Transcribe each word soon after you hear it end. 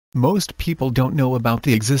Most people don't know about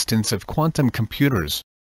the existence of quantum computers.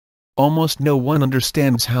 Almost no one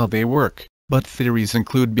understands how they work, but theories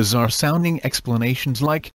include bizarre-sounding explanations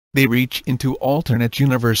like, they reach into alternate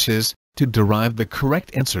universes to derive the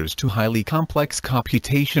correct answers to highly complex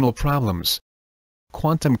computational problems.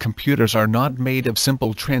 Quantum computers are not made of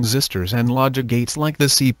simple transistors and logic gates like the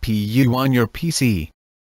CPU on your PC.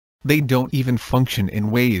 They don't even function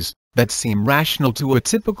in ways that seem rational to a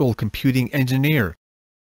typical computing engineer.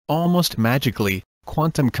 Almost magically,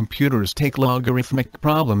 quantum computers take logarithmic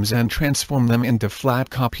problems and transform them into flat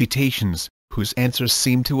computations, whose answers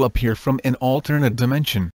seem to appear from an alternate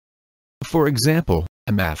dimension. For example,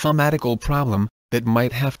 a mathematical problem that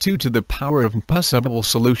might have 2 to the power of impossible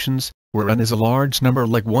solutions, where n is a large number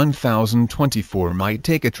like 1024, might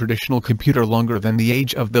take a traditional computer longer than the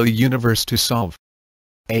age of the universe to solve.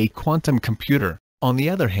 A quantum computer, on the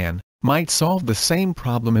other hand, might solve the same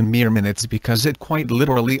problem in mere minutes because it quite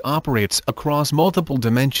literally operates across multiple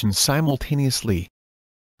dimensions simultaneously.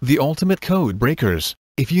 The ultimate code breakers.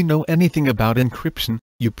 If you know anything about encryption,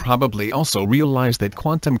 you probably also realize that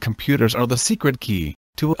quantum computers are the secret key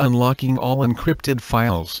to unlocking all encrypted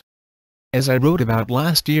files. As I wrote about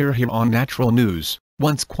last year here on Natural News,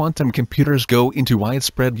 once quantum computers go into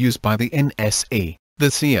widespread use by the NSA,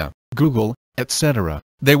 the CIA, Google, etc.,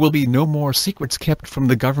 there will be no more secrets kept from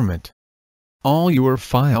the government. All your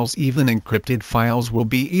files, even encrypted files, will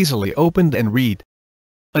be easily opened and read.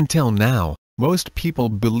 Until now, most people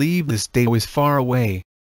believe this day was far away.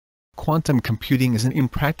 Quantum computing is an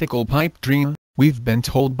impractical pipe dream, we've been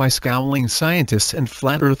told by scowling scientists and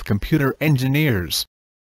flat-earth computer engineers.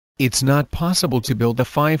 It's not possible to build a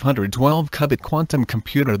 512-qubit quantum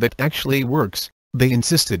computer that actually works, they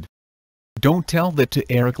insisted. Don't tell that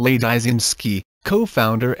to Eric Ladyshinsky,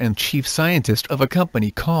 co-founder and chief scientist of a company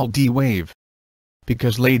called D-Wave.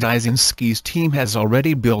 Because Ladyshinsky's team has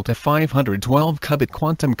already built a 512-qubit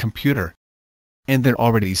quantum computer. And they're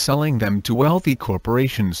already selling them to wealthy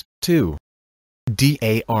corporations, too.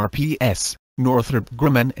 DARPS, Northrop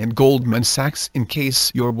Grumman and Goldman Sachs. In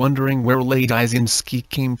case you're wondering where Ladyshinsky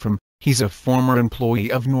came from, he's a former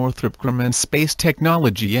employee of Northrop Grumman Space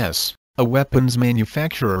Technologies, a weapons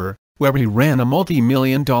manufacturer, where he ran a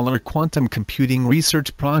multi-million-dollar quantum computing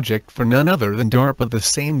research project for none other than DARPA, the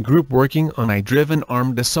same group working on AI-driven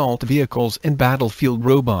armed assault vehicles and battlefield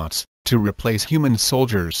robots, to replace human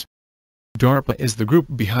soldiers. DARPA is the group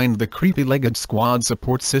behind the creepy-legged squad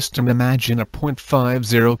support system. Imagine a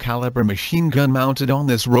 .50 caliber machine gun mounted on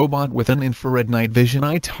this robot with an infrared night vision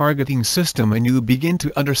eye targeting system, and you begin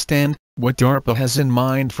to understand what DARPA has in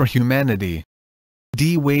mind for humanity.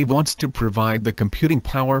 D-Wave wants to provide the computing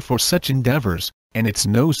power for such endeavors, and it's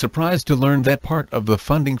no surprise to learn that part of the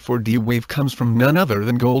funding for D-Wave comes from none other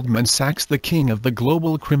than Goldman Sachs, the king of the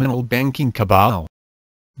global criminal banking cabal.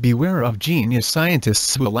 Beware of genius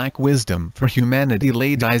scientists who lack wisdom for humanity.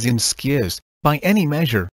 Ladyshinsky is, by any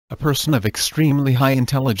measure, a person of extremely high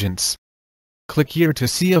intelligence. Click here to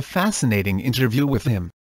see a fascinating interview with him.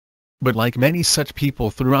 But like many such people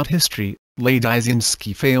throughout history,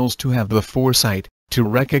 Ladyshinsky fails to have the foresight to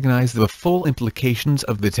recognize the full implications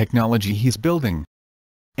of the technology he's building.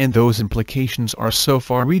 And those implications are so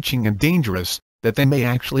far-reaching and dangerous that they may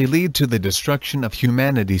actually lead to the destruction of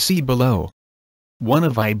humanity. See below. One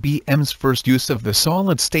of IBM's first use of the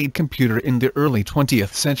solid-state computer in the early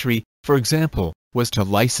 20th century, for example, was to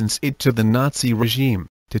license it to the Nazi regime,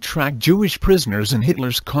 to track Jewish prisoners in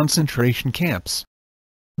Hitler's concentration camps.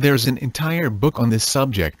 There's an entire book on this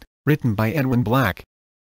subject, written by Edwin Black.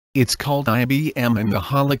 It's called IBM and the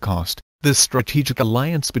Holocaust, the strategic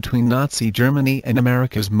alliance between Nazi Germany and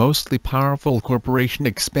America's mostly powerful corporation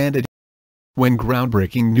expanded. When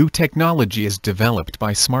groundbreaking new technology is developed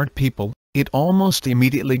by smart people, it almost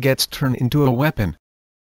immediately gets turned into a weapon.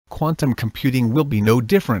 Quantum computing will be no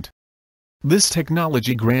different. This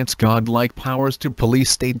technology grants godlike powers to police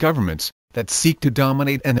state governments that seek to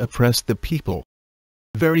dominate and oppress the people.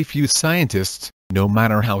 Very few scientists, no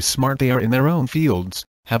matter how smart they are in their own fields,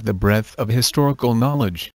 have the breadth of historical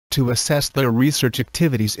knowledge to assess their research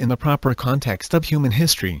activities in the proper context of human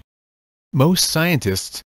history. Most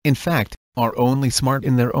scientists, in fact, are only smart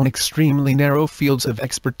in their own extremely narrow fields of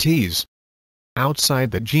expertise.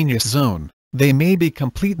 Outside the genius zone, they may be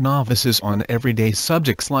complete novices on everyday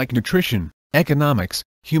subjects like nutrition, economics,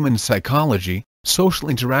 human psychology, social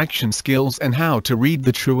interaction skills, and how to read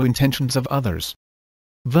the true intentions of others.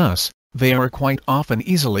 Thus, they are quite often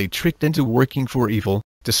easily tricked into working for evil,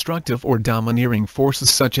 destructive or domineering forces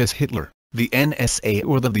such as Hitler, the NSA,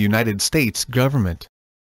 or the United States government.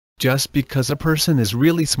 Just because a person is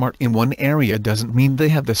really smart in one area doesn't mean they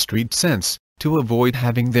have the street sense to avoid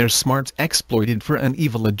having their smarts exploited for an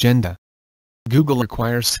evil agenda. Google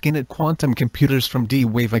acquires Skynet quantum computers from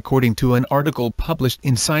D-Wave. According to an article published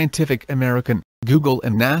in Scientific American, Google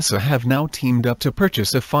and NASA have now teamed up to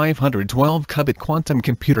purchase a 512-qubit quantum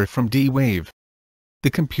computer from D-Wave.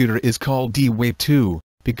 The computer is called D-Wave 2,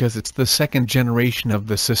 because it's the second generation of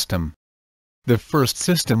the system. The first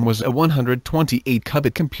system was a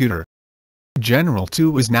 128-qubit computer. General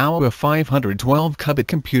 2 is now a 512-qubit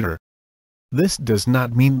computer. This does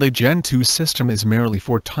not mean the Gen 2 system is merely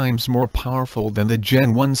 4 times more powerful than the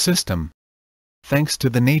Gen 1 system. Thanks to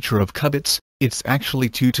the nature of qubits, it's actually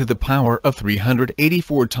 2 to the power of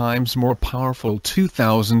 384 times more powerful,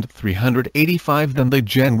 2385, than the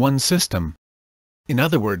Gen 1 system. In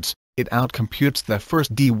other words, it outcomputes the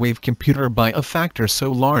first D-Wave computer by a factor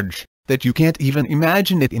so large that you can't even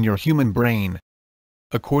imagine it in your human brain.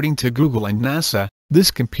 According to Google and NASA,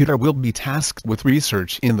 this computer will be tasked with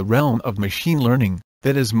research in the realm of machine learning,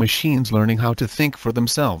 that is, machines learning how to think for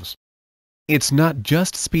themselves. It's not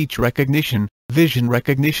just speech recognition, vision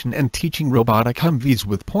recognition, and teaching robotic Humvees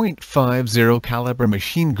with .50 caliber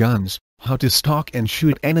machine guns how to stalk and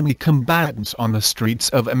shoot enemy combatants on the streets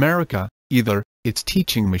of America. Either, it's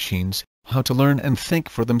teaching machines how to learn and think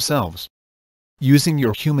for themselves. Using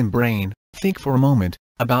your human brain, think for a moment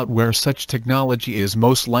about where such technology is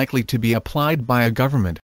most likely to be applied by a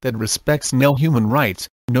government that respects no human rights,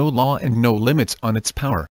 no law, and no limits on its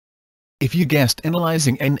power. If you guessed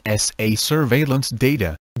analyzing NSA surveillance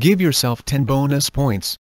data, give yourself 10 bonus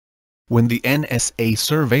points. When the NSA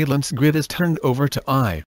surveillance grid is turned over to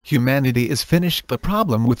AI, humanity is finished. The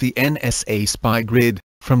problem with the NSA spy grid,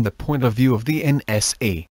 from the point of view of the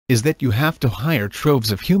NSA, is that you have to hire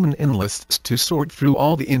troves of human analysts to sort through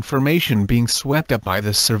all the information being swept up by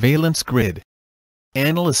the surveillance grid.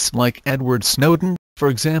 Analysts like Edward Snowden, for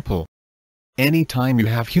example. Anytime you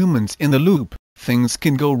have humans in the loop, things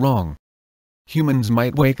can go wrong. Humans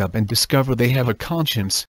might wake up and discover they have a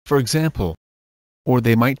conscience, for example. Or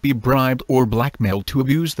they might be bribed or blackmailed to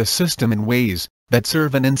abuse the system in ways that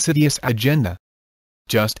serve an insidious agenda.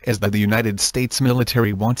 Just as the United States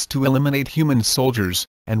military wants to eliminate human soldiers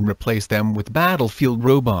and replace them with battlefield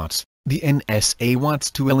robots, the NSA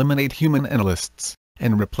wants to eliminate human analysts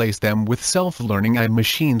and replace them with self-learning AI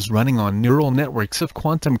machines running on neural networks of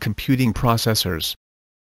quantum computing processors.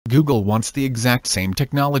 Google wants the exact same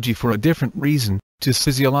technology for a different reason, to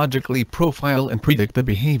physiologically profile and predict the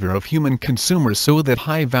behavior of human consumers so that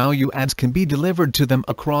high-value ads can be delivered to them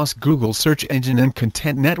across Google search engine and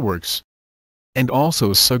content networks. And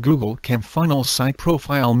also so Google can funnel site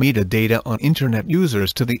profile metadata on Internet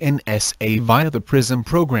users to the NSA via the PRISM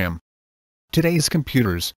program. Today's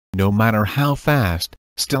computers, no matter how fast,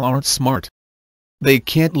 still aren't smart. They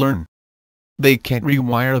can't learn. They can't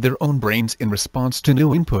rewire their own brains in response to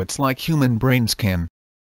new inputs like human brains can.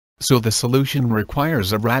 So the solution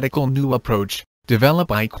requires a radical new approach: develop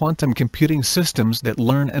AI quantum computing systems that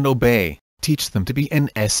learn and obey, teach them to be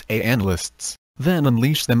NSA analysts, then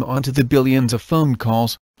unleash them onto the billions of phone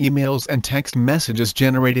calls, emails, and text messages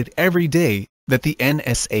generated every day that the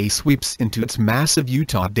NSA sweeps into its massive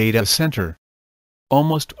Utah data center.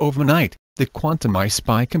 Almost overnight, the quantum AI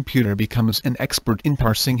spy computer becomes an expert in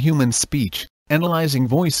parsing human speech, analyzing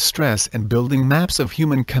voice stress, and building maps of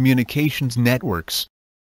human communications networks.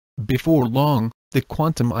 Before long, the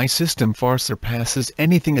quantum AI system far surpasses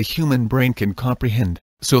anything a human brain can comprehend,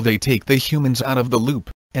 so they take the humans out of the loop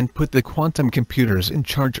and put the quantum computers in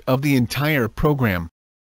charge of the entire program.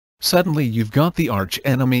 Suddenly you've got the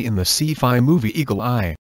arch-enemy in the sci-fi movie Eagle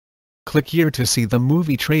Eye. Click here to see the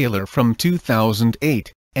movie trailer from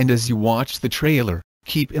 2008, and as you watch the trailer,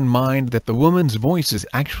 keep in mind that the woman's voice is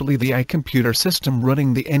actually the AI computer system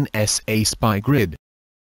running the NSA spy grid.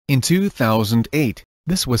 In 2008,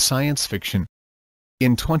 this was science fiction.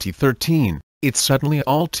 In 2013, it's suddenly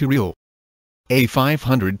all too real. A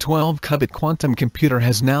 512-qubit quantum computer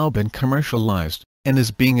has now been commercialized, and is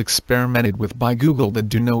being experimented with by Google, the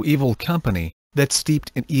do-no-evil company, that's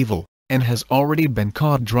steeped in evil, and has already been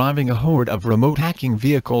caught driving a horde of remote hacking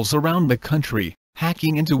vehicles around the country,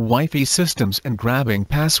 hacking into Wi-Fi systems and grabbing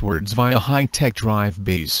passwords via high-tech drive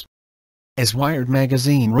bays. As Wired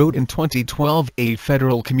magazine wrote in 2012, a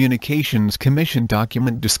Federal Communications Commission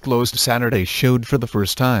document disclosed Saturday showed for the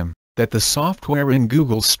first time that the software in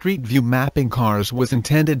Google's Street View mapping cars was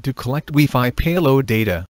intended to collect Wi-Fi payload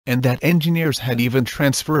data, and that engineers had even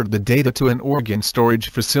transferred the data to an Oregon storage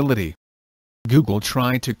facility. Google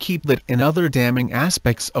tried to keep that and other damning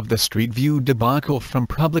aspects of the Street View debacle from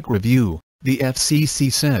public review, the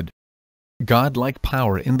FCC said. Godlike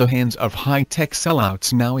power in the hands of high-tech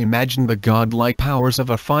sellouts. Now imagine the godlike powers of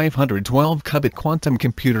a 512-qubit quantum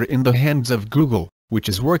computer in the hands of Google, which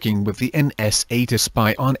is working with the NSA to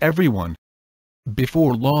spy on everyone.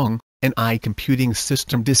 Before long, an AI computing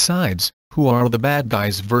system decides who are the bad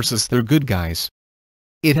guys versus the good guys.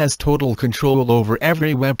 It has total control over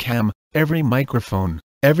every webcam, every microphone,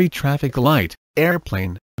 every traffic light,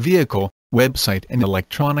 airplane, vehicle, website and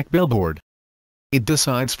electronic billboard. It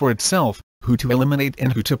decides for itself who to eliminate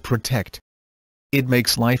and who to protect. It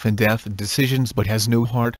makes life and death decisions but has no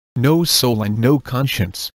heart, no soul and no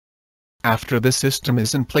conscience. After the system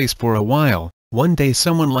is in place for a while, one day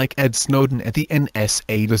someone like Ed Snowden at the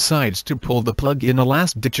NSA decides to pull the plug in a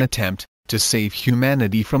last-ditch attempt to save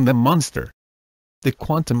humanity from the monster. The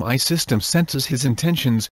quantum AI system senses his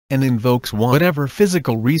intentions and invokes whatever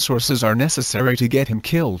physical resources are necessary to get him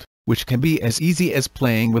killed, which can be as easy as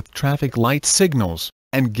playing with traffic light signals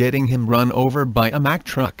and getting him run over by a Mack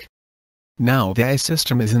truck. Now the AI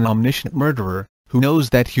system is an omniscient murderer who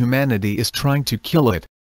knows that humanity is trying to kill it.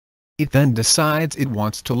 It then decides it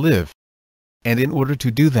wants to live. And in order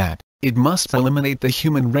to do that, it must eliminate the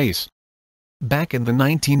human race. Back in the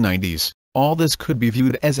 1990s, all this could be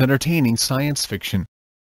viewed as entertaining science fiction.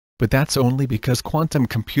 But that's only because quantum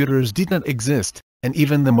computers didn't exist, and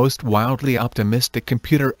even the most wildly optimistic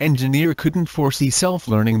computer engineer couldn't foresee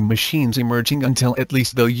self-learning machines emerging until at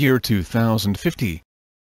least the year 2050.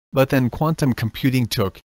 But then quantum computing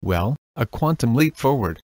took, well, a quantum leap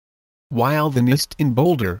forward. While the NIST in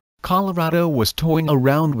Boulder, Colorado was toying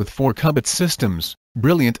around with 4-qubit systems,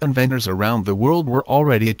 brilliant inventors around the world were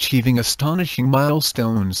already achieving astonishing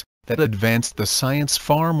milestones that advanced the science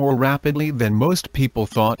far more rapidly than most people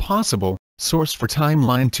thought possible. Source for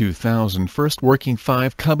Timeline 2000 First working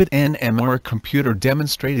 5-qubit NMR computer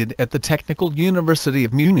demonstrated at the Technical University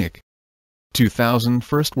of Munich. 2000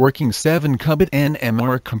 First working 7-qubit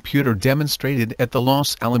NMR computer demonstrated at the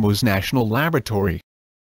Los Alamos National Laboratory.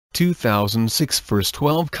 2006 First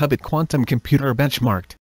 12-qubit quantum computer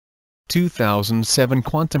benchmarked. 2007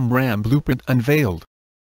 Quantum RAM blueprint unveiled.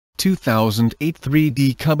 2008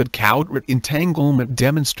 3D qubit Qubit entanglement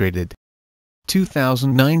demonstrated.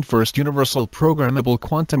 2009 First universal programmable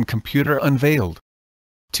quantum computer unveiled.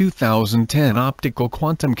 2010 Optical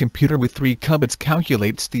quantum computer with 3 qubits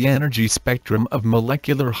calculates the energy spectrum of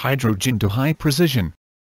molecular hydrogen to high precision.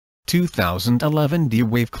 2011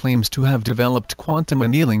 D-Wave claims to have developed quantum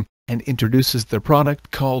annealing, and introduces the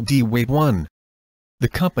product called D-Wave 1. The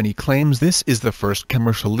company claims this is the first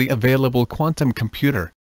commercially available quantum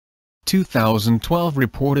computer. 2012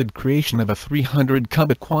 reported creation of a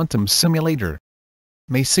 300-qubit quantum simulator.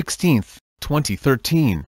 May 16,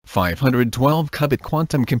 2013, 512-qubit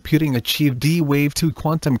quantum computing achieved D-Wave 2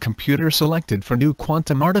 quantum computer selected for new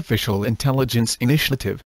Quantum Artificial Intelligence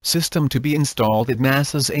Initiative, system to be installed at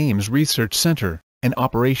NASA's Ames Research Center, and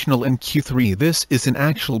operational in Q3. This is an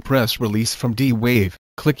actual press release from D-Wave,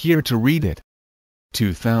 click here to read it.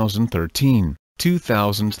 2013.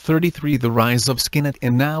 2033 The rise of Skynet,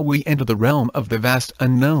 and now we enter the realm of the vast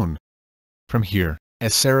unknown. From here,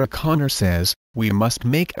 as Sarah Connor says, we must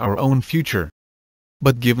make our own future.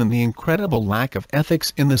 But given the incredible lack of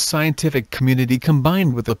ethics in the scientific community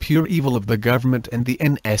combined with the pure evil of the government and the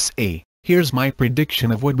NSA, here's my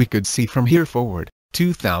prediction of what we could see from here forward.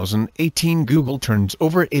 2018 Google turns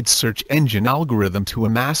over its search engine algorithm to a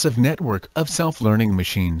massive network of self-learning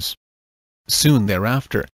machines. Soon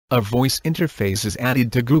thereafter, a voice interface is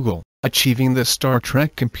added to Google, achieving the Star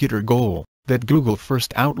Trek computer goal that Google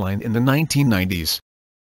first outlined in the 1990s.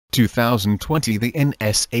 2020 The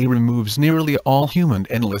NSA removes nearly all human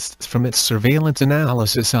analysts from its surveillance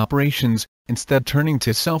analysis operations, instead turning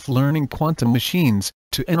to self-learning quantum machines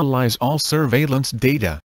to analyze all surveillance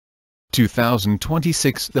data.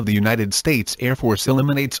 2026 The United States Air Force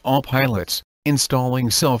eliminates all pilots,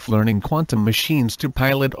 installing self-learning quantum machines to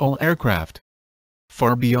pilot all aircraft.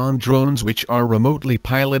 Far beyond drones which are remotely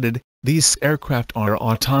piloted, these aircraft are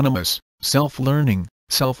autonomous, self-learning,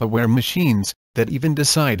 self-aware machines that even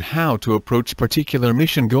decide how to approach particular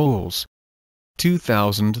mission goals.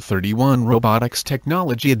 2031 Robotics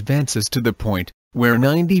technology advances to the point where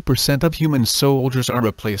 90% of human soldiers are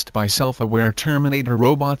replaced by self-aware Terminator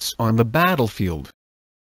robots on the battlefield.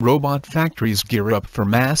 Robot factories gear up for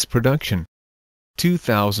mass production.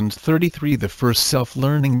 2033 The first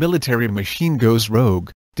self-learning military machine goes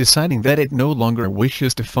rogue, deciding that it no longer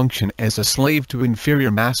wishes to function as a slave to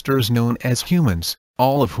inferior masters known as humans,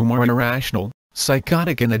 all of whom are irrational,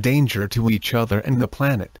 psychotic and a danger to each other and the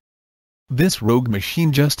planet. This rogue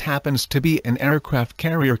machine just happens to be an aircraft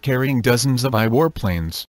carrier carrying dozens of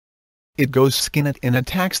warplanes. It goes Skynet and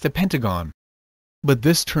attacks the Pentagon. But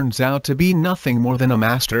this turns out to be nothing more than a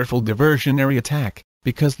masterful diversionary attack,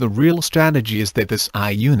 because the real strategy is that this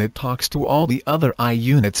I unit talks to all the other I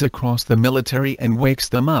units across the military and wakes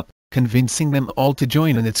them up, convincing them all to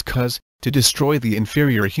join in its cause, to destroy the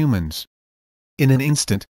inferior humans. In an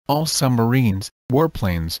instant, all submarines,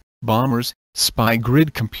 warplanes, bombers, spy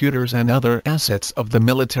grid computers and other assets of the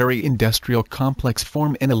military-industrial complex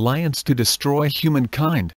form an alliance to destroy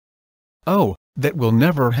humankind. Oh, that will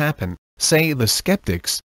never happen, say the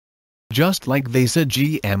skeptics. Just like they said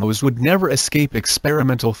GMOs would never escape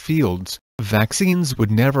experimental fields, vaccines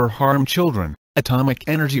would never harm children, atomic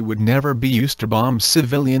energy would never be used to bomb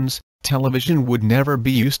civilians, television would never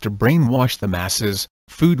be used to brainwash the masses,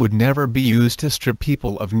 food would never be used to strip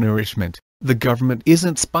people of nourishment, the government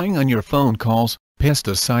isn't spying on your phone calls,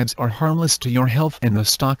 pesticides are harmless to your health and the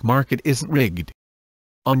stock market isn't rigged.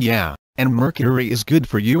 Yeah, and mercury is good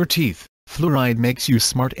for your teeth, fluoride makes you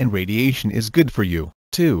smart and radiation is good for you,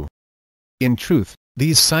 too. In truth,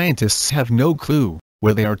 these scientists have no clue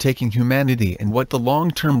where they are taking humanity and what the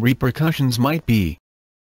long-term repercussions might be.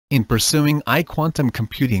 In pursuing quantum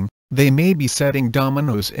computing, they may be setting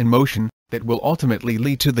dominoes in motion that will ultimately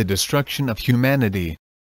lead to the destruction of humanity.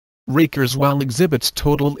 Ray Kurzweil exhibits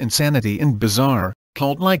total insanity and bizarre,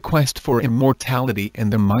 cult-like quest for immortality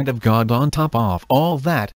and the mind of God. On top of all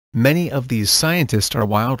that, many of these scientists are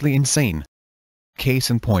wildly insane. Case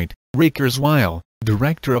in point, Ray Kurzweil,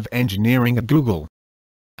 director of engineering at Google.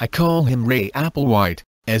 I call him Ray Applewhite,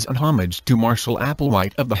 as an homage to Marshall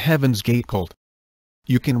Applewhite of the Heaven's Gate cult.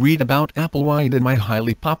 You can read about Applewhite in my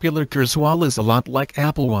highly popular Kurzweil is a lot like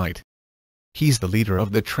Applewhite. He's the leader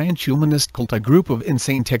of the transhumanist cult, a group of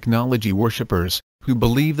insane technology worshippers, who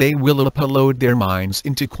believe they will upload their minds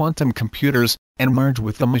into quantum computers, and merge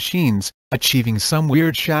with the machines, achieving some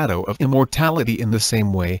weird shadow of immortality in the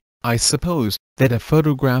same way, I suppose, that a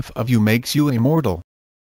photograph of you makes you immortal.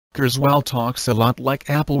 Kurzweil talks a lot like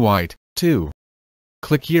Applewhite, too.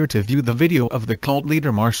 Click here to view the video of the cult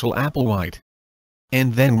leader Marshall Applewhite.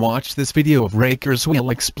 And then watch this video of Ray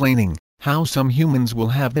Kurzweil explaining how some humans will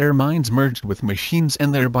have their minds merged with machines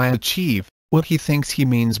and thereby achieve what he thinks he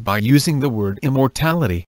means by using the word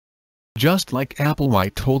immortality. Just like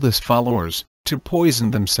Applewhite told his followers to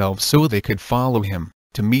poison themselves so they could follow him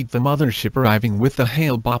to meet the mothership arriving with the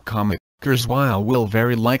Hale-Bopp comet, Kurzweil will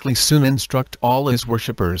very likely soon instruct all his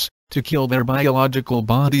worshippers to kill their biological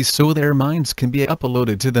bodies so their minds can be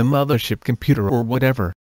uploaded to the mothership computer or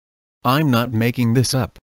whatever. I'm not making this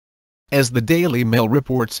up. As the Daily Mail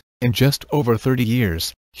reports, in just over 30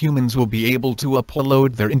 years, humans will be able to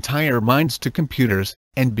upload their entire minds to computers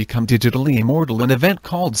and become digitally immortal, an event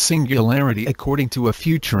called singularity according to a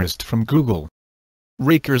futurist from Google.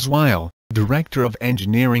 Ray Kurzweil, director of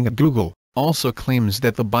engineering at Google, also claims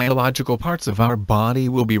that the biological parts of our body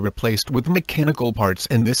will be replaced with mechanical parts,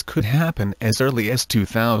 and this could happen as early as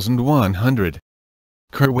 2100.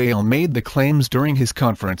 Kurzweil made the claims during his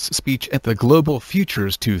conference speech at the Global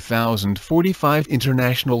Futures 2045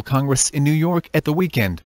 International Congress in New York at the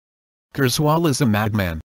weekend. Kurzweil is a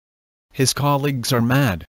madman. His colleagues are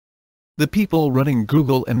mad. The people running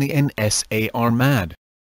Google and the NSA are mad.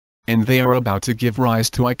 And they are about to give rise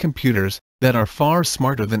to computers that are far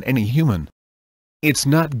smarter than any human. It's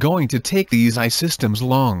not going to take these systems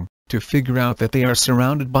long to figure out that they are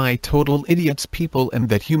surrounded by total idiots people and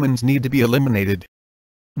that humans need to be eliminated.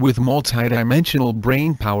 With multidimensional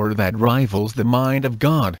brain power that rivals the mind of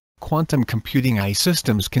God, quantum computing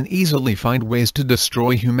systems can easily find ways to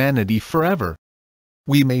destroy humanity forever.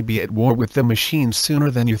 We may be at war with the machines sooner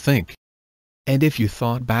than you think. And if you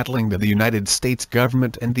thought battling the United States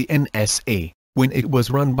government and the NSA, when it was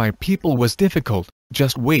run by people, was difficult,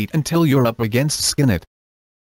 just wait until you're up against Skynet.